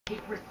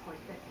take risks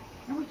like this.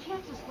 And we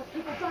can't just let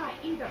people die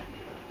either.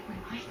 When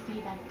I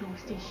say that door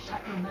stays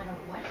shut no matter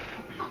what,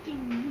 I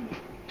fucking mean it.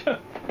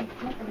 We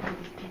don't know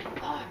who these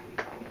people are.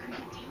 It could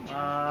be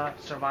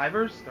dangerous.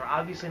 Survivors? They're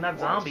obviously not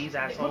zombies,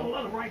 asshole. They put a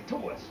lot right to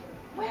us.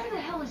 Where the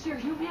hell is your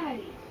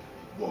humanity?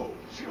 Whoa,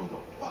 chill the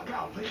fuck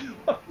out, lady.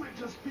 We're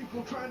just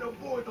people trying to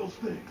avoid those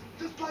things,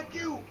 just like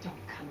you.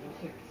 Don't come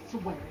in here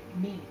and swear at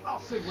me. I'll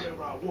say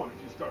whatever I want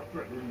if you start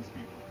threatening these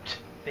people.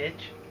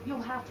 Bitch.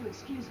 You'll have to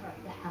excuse her,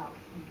 the hell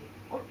you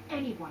do, or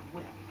anyone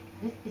will.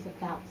 This is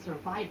about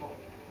survival.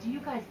 Do you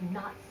guys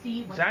not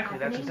see what's Exactly,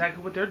 happening? that's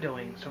exactly what they're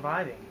doing.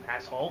 Surviving,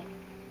 asshole.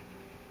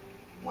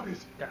 What is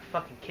it? Got a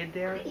fucking kid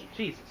there?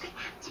 Jesus. I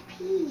have to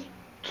pee.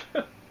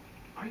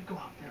 I'd go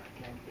out there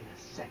again in a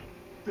second.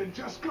 Then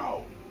just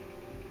go.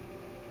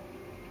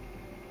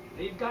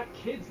 They've got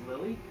kids,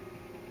 Lily.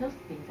 Those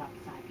things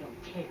outside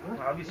don't care.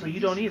 Well, obviously you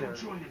don't either. Go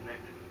join them, then.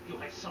 You'll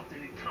have something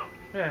in common.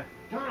 Yeah.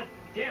 God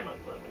damn it,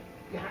 Lily.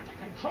 You have to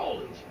control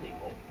these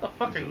people. The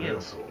fuck are He's an you?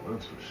 asshole,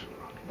 that's for sure.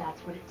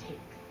 That's what it takes.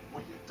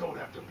 Well, you don't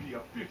have to be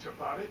a bitch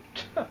about it.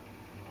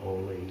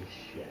 Holy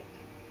shit.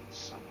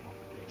 Son of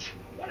a bitch.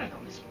 One of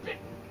them is bitten.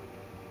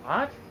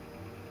 What?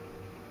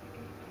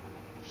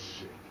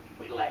 Shit.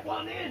 We let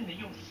one in,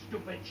 you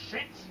stupid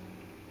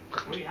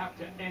shits. We have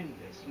to end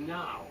this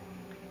now.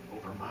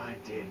 Over my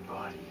dead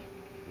body.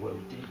 We'll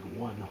dig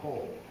one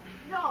hole.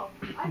 No,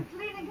 I'm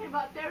cleaning him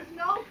up. There's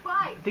no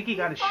fight. I think you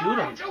gotta shoot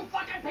him. Don't you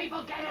fucking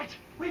people get it?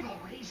 We've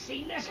already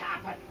seen this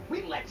happen.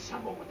 We let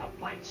someone with a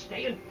bite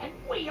stay in, and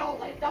we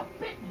all end up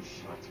bitten.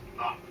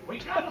 Shut up. We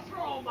gotta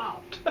throw him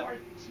out, or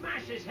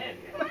smash his head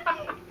in.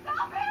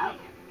 Stop him!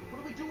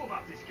 What do we do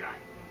about this guy?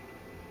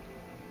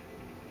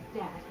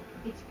 Dad,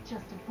 it's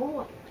just a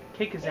boy.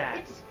 Kick his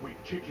ass. We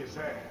kick his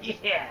ass.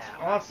 Yeah,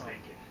 awesome.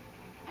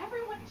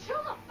 Everyone chill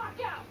the fuck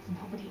out!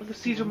 Nobody Look is at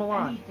Caesar doing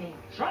Milan. anything.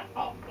 Shut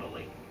up,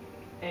 Lily.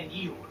 And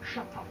you,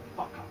 shut the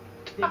fuck up.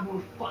 They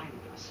will find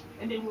us,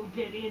 and they will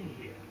get in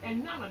here,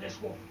 and none of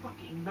this will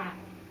fucking matter.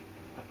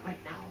 But right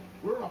now,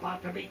 we're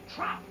about to be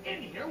trapped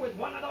in here with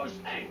one of those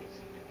things.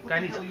 What Guy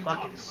the needs hell a are you fucking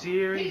talking about?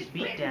 serious He's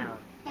bitten. beatdown.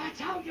 That's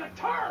how you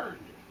turned.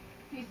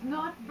 He's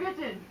not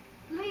bitten.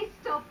 Please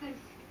stop this.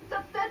 It's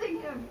upsetting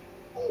him.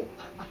 Oh,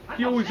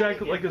 He always upsetting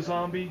acted you. like a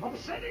zombie.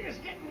 Upsetting is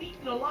getting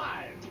eaten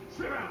alive.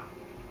 Sit down.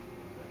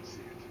 That's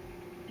it.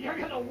 You're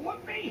gonna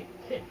whoop me?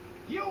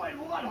 You in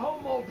what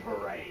homo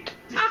parade?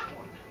 This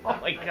one. Oh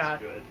my That's God.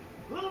 good.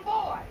 Little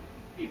boy,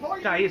 before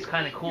you Guy is even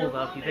kinda meet cool, your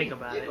though, if you mommy, think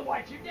about you it. can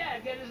watch your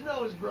dad get his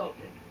nose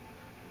broken.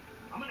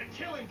 I'm gonna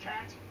kill him,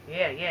 Cat.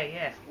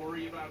 Yeah.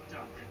 Worry about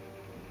Duck.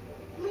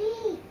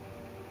 Lee,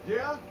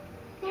 Yeah?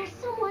 there's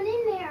someone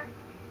in there.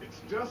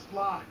 It's just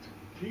locked.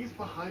 Key's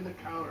behind the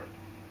counter.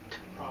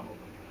 Probably.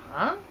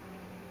 Huh?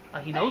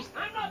 He knows.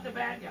 Hey, I'm not the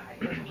bad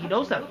guy. He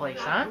knows that Looking place,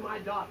 after huh? My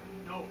daughter.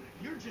 No,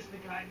 you're just the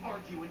guy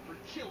arguing for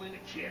killing a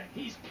kid.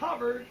 He's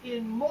covered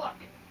in muck.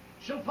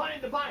 She'll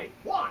find the bite.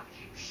 Watch.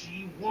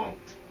 She won't.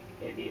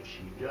 And if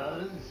she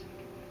does,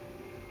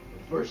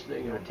 the first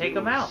thing he'll Take do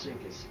him is out.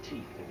 sink his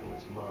teeth into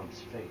his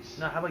mom's face.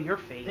 No, how about your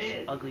face,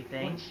 Then, ugly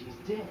thing? when she's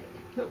dead,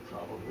 he'll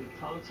probably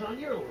pounce on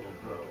your little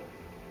girl.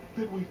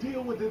 Then we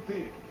deal with it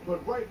then.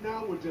 But right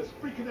now, we're just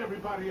freaking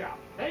everybody out.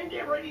 Then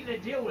get ready to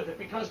deal with it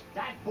because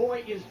that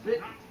boy is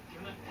bitten. Not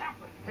gonna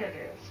happen. It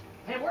is.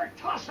 And we're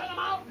tossing him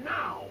out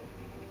now.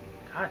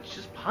 God,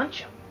 just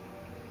punch him.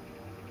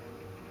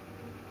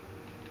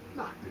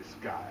 Knock this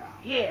guy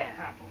out. Yeah.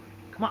 Happily.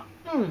 Come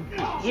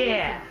on.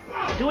 Yeah.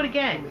 Do it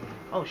again.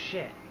 Oh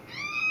shit.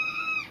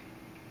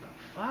 The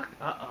fuck?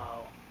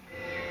 Uh-oh.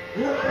 Oh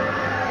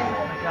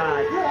my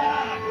god.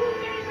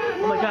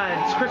 Oh my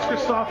god, it's Chris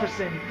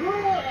Christopherson.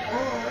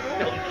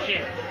 Oh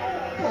shit.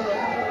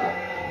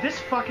 This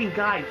fucking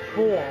guy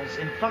falls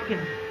in fucking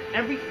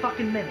every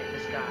fucking minute,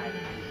 this guy.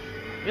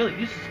 Really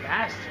uses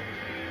bastard.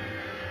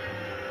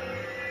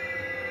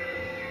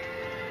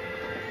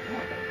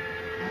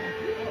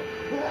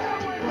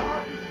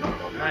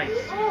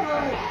 Nice.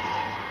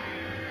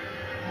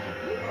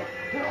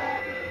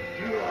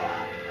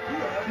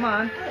 Come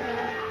on.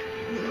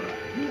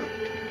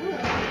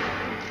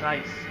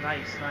 Nice.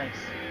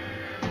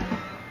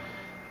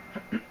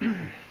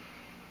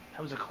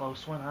 That was a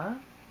close one, huh?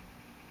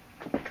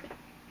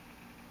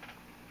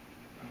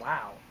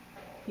 Wow.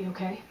 You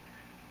okay?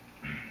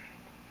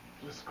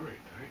 That's great,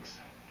 thanks.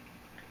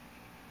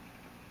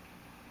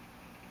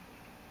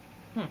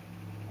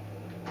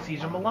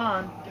 Caesar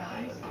Milan.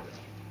 Guys,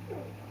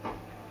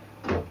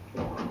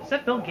 Is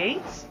that Bill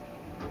Gates?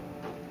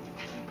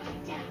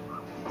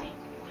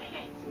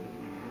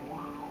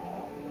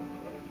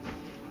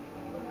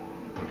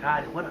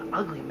 God, what an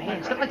ugly man.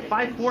 He's got like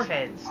 5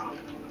 foreheads. Is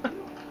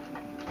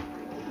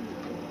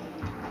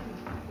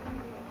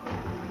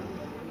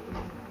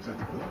that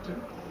the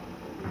military?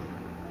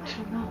 I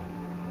don't know.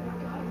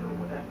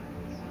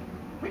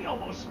 we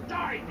almost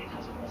died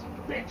because of this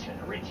bitch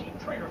and Richie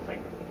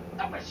Triggerfinger.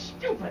 That was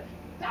stupid.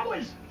 That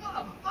was...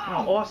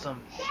 Oh,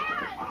 awesome.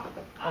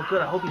 Oh,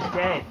 good. I hope he's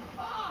dead.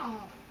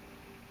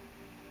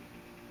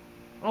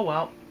 Oh,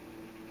 well.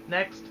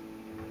 Next.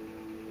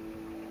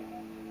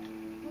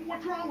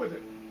 What's wrong with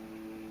it?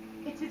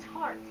 It's his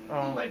heart.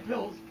 Oh. Lead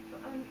pills.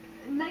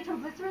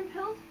 Nitroglycerin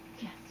pills?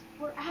 Yes,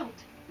 we're out.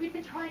 We've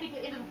been trying to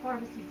get into the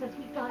pharmacy since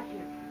we got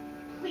here.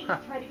 Please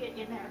try to get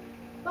in there.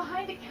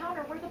 Behind the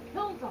counter where the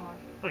pills are.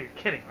 Oh, you're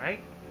kidding,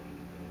 right?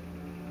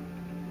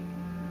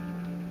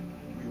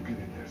 We'll get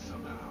in there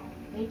somehow.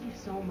 Thank you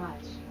so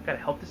much. Gotta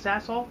help this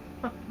asshole?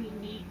 We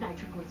need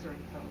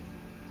nitroglycerin pills.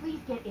 Please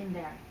get in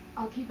there.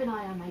 I'll keep an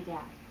eye on my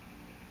dad.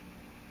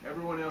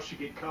 Everyone else should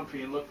get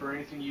comfy and look for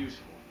anything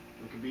useful.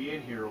 We could be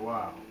in here a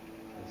while.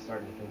 I'm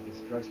starting to think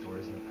this drugstore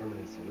isn't a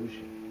permanent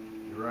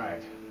solution. You're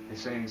right.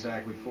 This ain't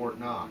exactly Fort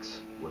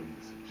Knox. What do you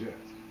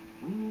suggest?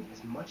 We need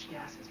as much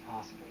gas as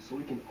possible so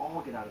we can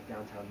all get out of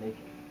downtown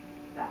Macon.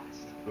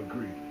 Fast.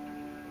 Agreed.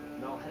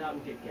 And I'll head out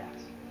and get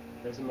gas.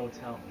 There's a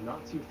motel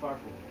not too far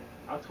from here,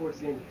 out towards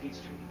the end of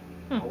Peachtree.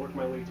 I'll work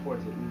my way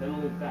towards it and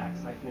then loop back,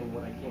 siphoning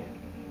what I can.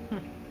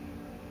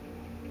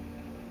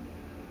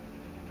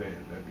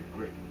 Dan, that'd be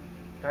great.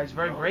 Guy's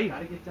very Well, brave.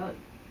 Gotta get done.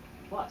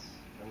 Plus,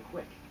 I'm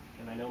quick,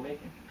 and I know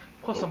Macon.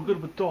 Plus, I'm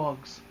good with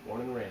dogs.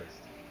 Born and raised.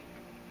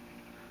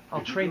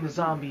 I'll If you train go the to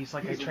zombies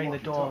like I here's a train the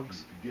walkie-talkie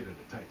dogs. if you get in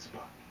a tight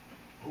spot.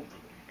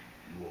 Hopefully,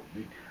 you won't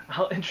need it.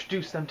 I'll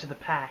introduce them to the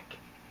pack.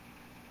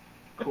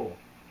 Cool.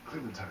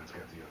 Clementine's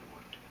got the other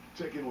one.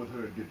 Check in with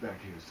her and get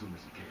back here as soon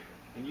as you can.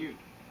 And you,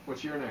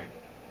 what's your name?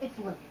 It's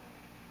Lily.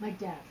 My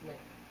dad's Lily.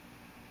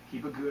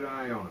 Keep a good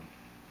eye on him.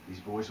 These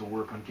boys will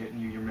work on getting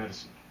you your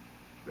medicine.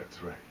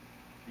 That's right.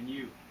 And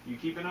you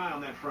keep an eye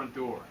on that front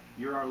door.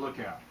 You're our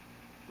lookout.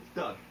 It's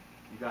Doug.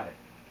 You got it.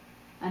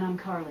 And I'm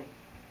Carly.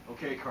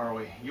 Okay,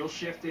 Carly, you'll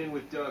shift in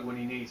with Doug when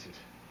he needs it.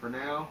 For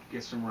now,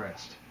 get some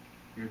rest.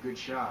 You're a good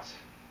shot,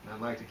 and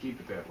I'd like to keep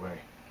it that way.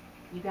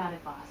 You got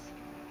it, boss.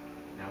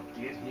 Now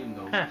get him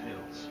those Huh.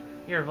 pills.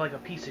 You're like a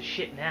piece of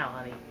shit now,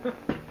 honey.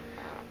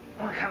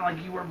 Well, kind of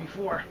like you were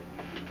before.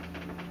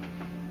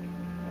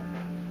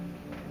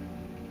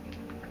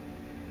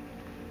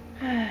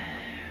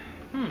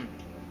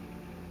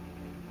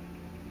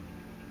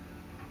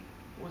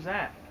 What was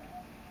that?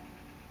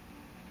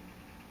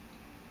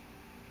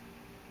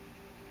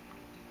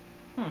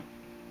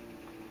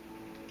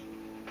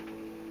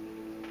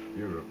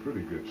 You're a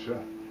pretty good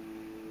shot.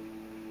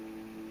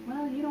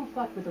 Well, you don't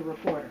fuck with a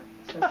reporter,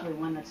 especially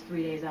one that's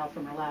 3 days out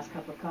from her last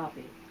cup of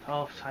coffee.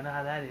 Oh, I know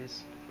how that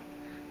is.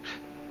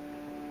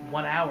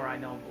 1 hour, I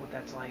know what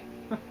that's like.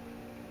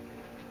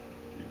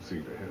 You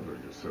seem to handle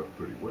yourself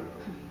pretty well.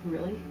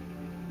 Really?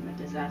 I'm a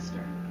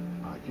disaster.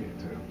 I can't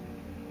tell.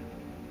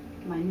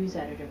 My news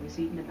editor was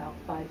eaten about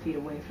 5 feet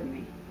away from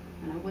me,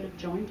 and I would have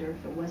joined her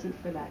if it wasn't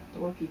for that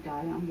dorky guy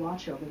on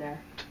watch over there.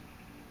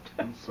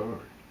 I'm sorry.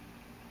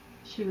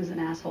 She was an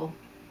asshole,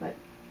 but,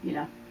 you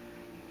know.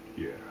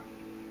 Yeah.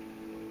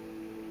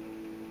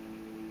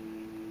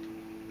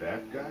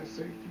 That guy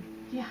saved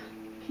you? Yeah,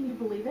 can you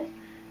believe it?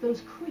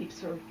 Those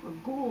creeps, or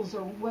ghouls,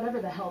 or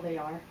whatever the hell they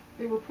are,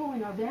 they were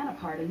pulling our van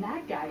apart, and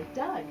that guy,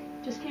 Doug,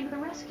 just came to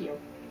the rescue.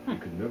 You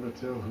can never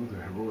tell who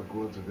the heroic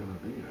ones are gonna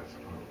be, I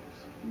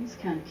suppose. He's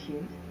kind of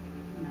cute,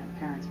 in that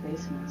parents'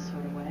 basement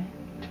sort of way.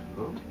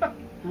 Huh?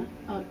 Huh?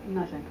 Oh,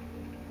 nothing.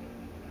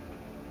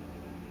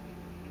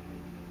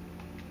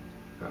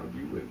 How'd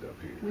you end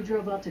up here? We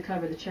drove up to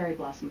cover the Cherry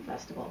Blossom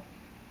Festival.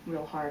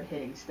 Real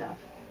hard-hitting stuff.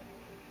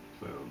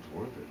 Sounds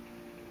worth it.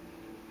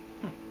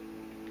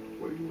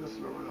 What are you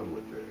messing around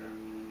with there?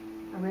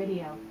 A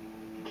radio.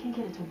 I can't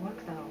get it to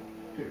work, though.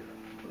 Here,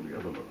 let me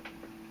have a look.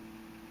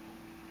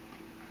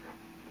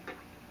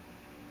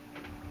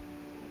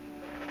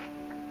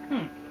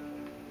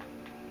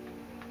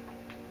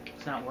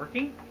 It's not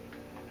working?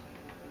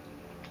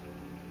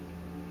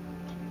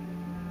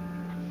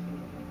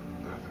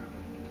 Nothing.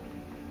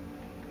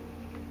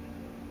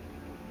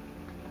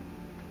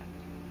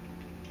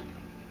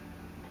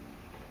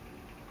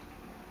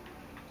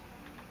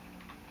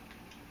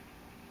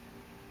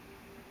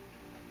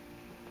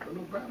 There are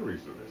no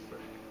batteries in this thing.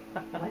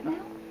 What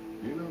now?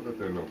 You know that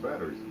there are no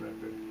batteries in that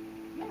thing.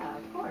 Yeah,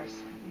 of course.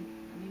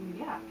 I mean,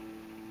 yeah.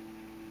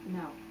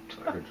 No.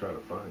 I can try to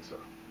find some.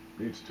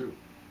 Needs two.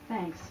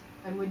 Thanks.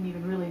 I wouldn't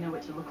even really know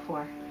what to look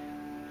for.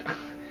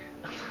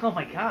 Oh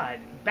my god,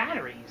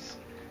 batteries.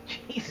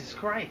 Jesus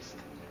Christ.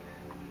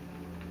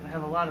 I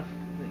have a lot of,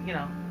 you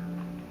know,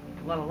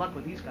 a lot of luck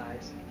with these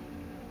guys.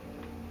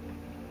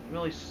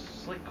 Really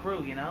slick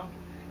crew, you know.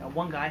 Got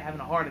one guy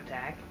having a heart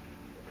attack.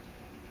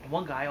 And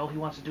one guy, all he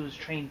wants to do is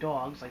train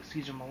dogs, like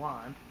Caesar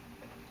Milan.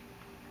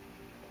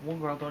 One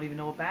girl don't even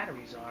know what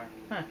batteries are.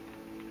 Huh.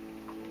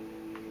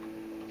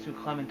 See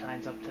what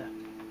Clementine's up to.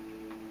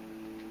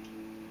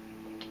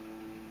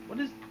 What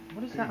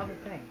is that other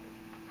thing?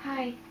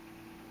 Hi.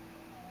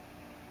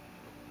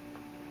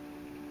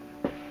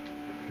 Can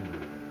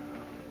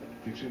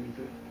I get you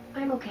anything?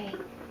 I'm okay.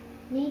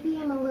 Maybe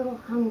I'm a little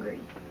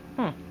hungry.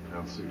 I'll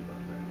see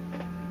about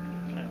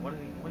that. What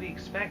do you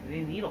expect? They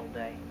didn't eat all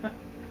day.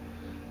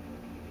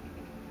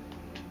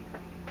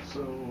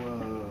 So,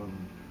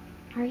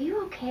 Are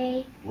you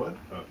okay? what?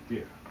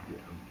 Yeah,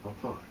 I'm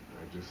fine.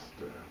 I just,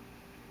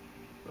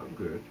 I'm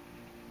good.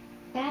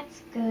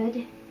 That's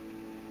good.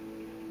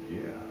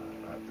 Yeah,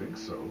 I think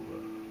so.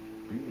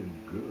 Being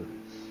good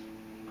is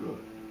good.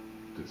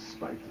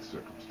 the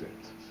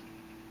circumstances.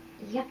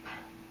 Yep.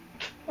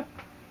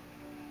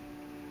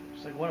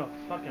 It's like, what a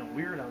fucking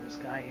weirdo this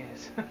guy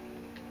is.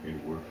 Any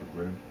word for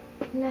Glenn?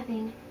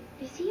 Nothing.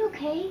 Is he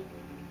okay?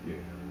 Yeah,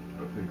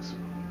 I think so.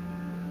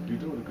 You're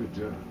doing a good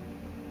job.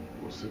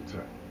 We'll sit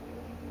tight.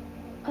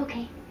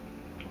 Okay.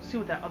 Let's see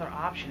what that other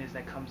option is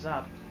that comes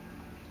up.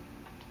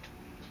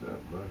 It's not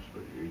much,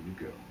 but here you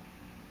go.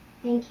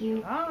 Thank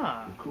you.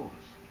 Ah. Of course.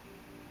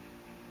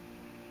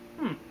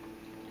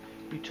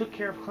 You took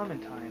care of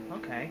Clementine.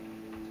 Okay.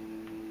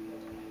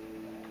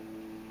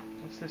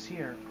 What's this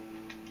here?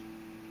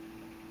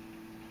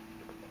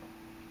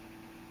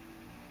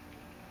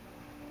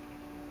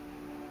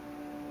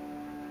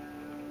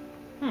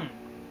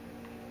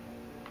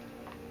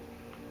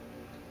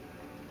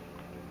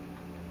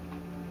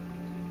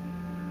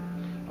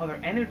 Oh, they're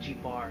energy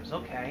bars.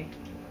 Okay.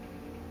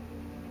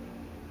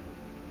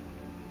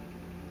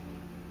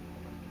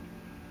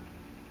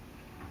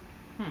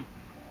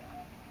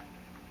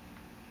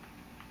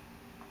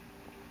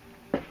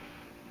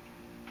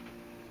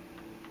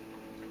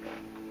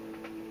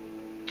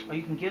 Oh,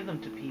 you can give them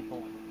to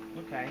people.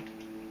 Okay.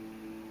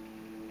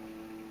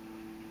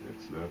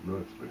 It's not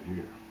much, but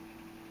here.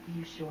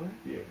 You sure?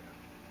 Yeah.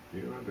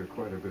 You're under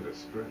quite a bit of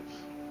stress.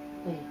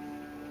 Thanks.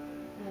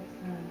 That's,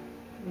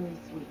 really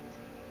sweet.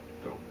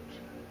 Don't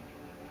mention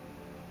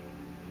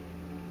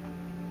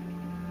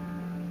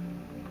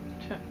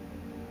it.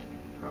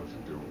 How's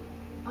it doing?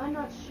 I'm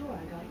not sure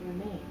I got your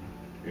name.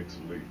 It's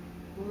Lee.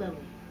 Lily.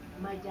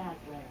 My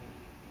dad's Larry.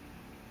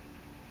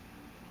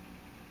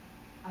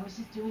 I was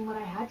just doing what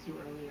I had to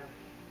earlier.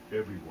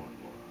 Everyone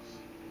was.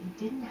 You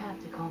didn't have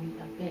to call me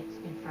a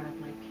bitch in front of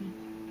my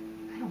people.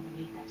 I don't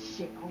need that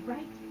shit,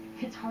 alright?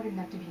 It's hard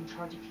enough to be in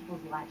charge of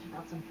people's lives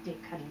without some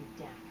dick cutting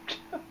you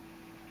down.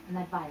 And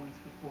that violence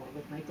before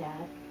with my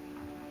dad,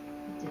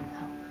 it didn't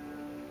help.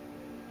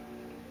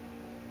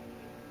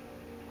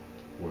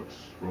 What's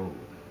wrong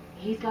with him?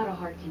 He's got a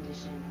heart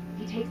condition.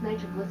 He takes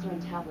nitroglycerin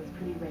tablets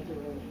pretty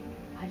regularly.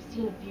 I've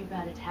seen a few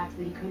bad attacks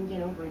that he couldn't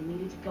get over and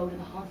needed to go to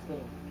the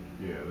hospital.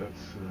 Yeah, that's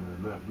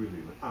not really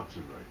an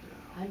option right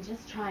now. I'm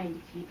just trying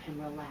to keep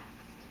him relaxed.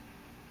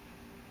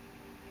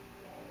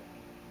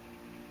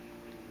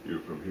 You're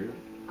from here?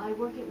 I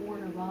work at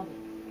Warner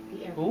Robins,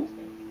 the Air Who? Force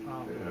base.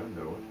 Oh. Yeah, I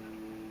know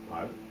it.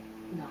 Pilot?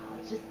 No,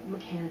 it's just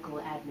mechanical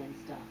admin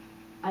stuff.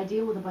 I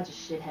deal with a bunch of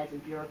shitheads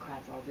and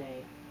bureaucrats all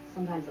day.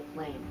 Sometimes a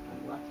plane, if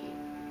I'm lucky.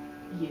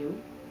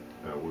 You?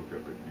 I work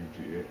up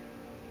at UGA.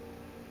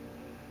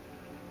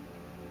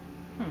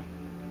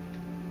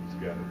 He's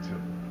got a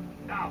temper.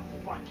 Ah,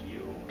 fuck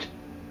you.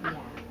 Yeah,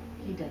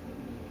 he doesn't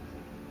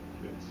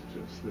mean It's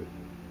just that it.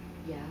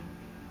 Yeah?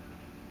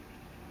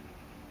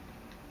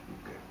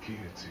 we've got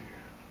kids here.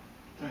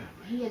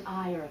 Families. He and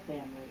I are a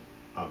family.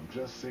 I'm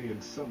just saying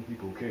some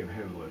people can't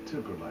handle a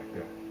temper like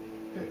that.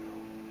 Hell,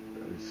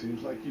 it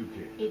seems like you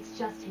can. It's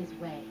just his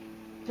way.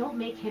 Don't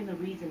make him the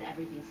reason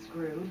everything's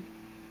screwed.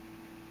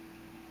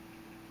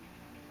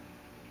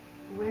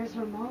 Where's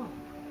her mom?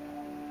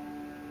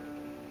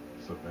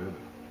 Savannah,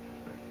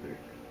 I think.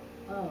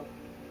 Oh,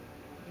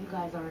 you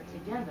guys aren't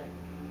together.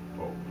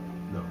 Oh,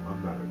 no,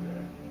 I'm not her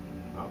dad.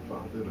 I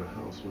found her in a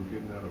house when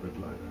getting out of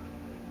Atlanta.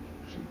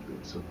 She'd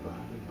been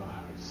surviving by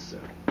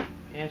herself.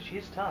 Yeah,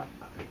 she's tough.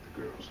 I think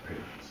the girl's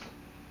parents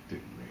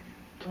didn't make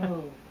it.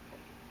 Oh,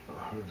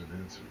 I heard an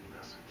answering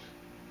message.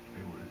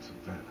 They were in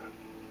Savannah.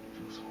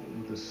 She was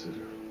home with a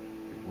sitter.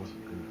 It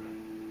wasn't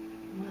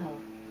good. well,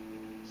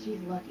 she's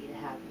lucky to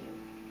have you.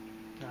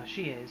 No,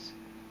 she is.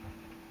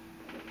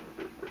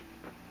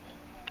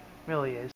 Really is.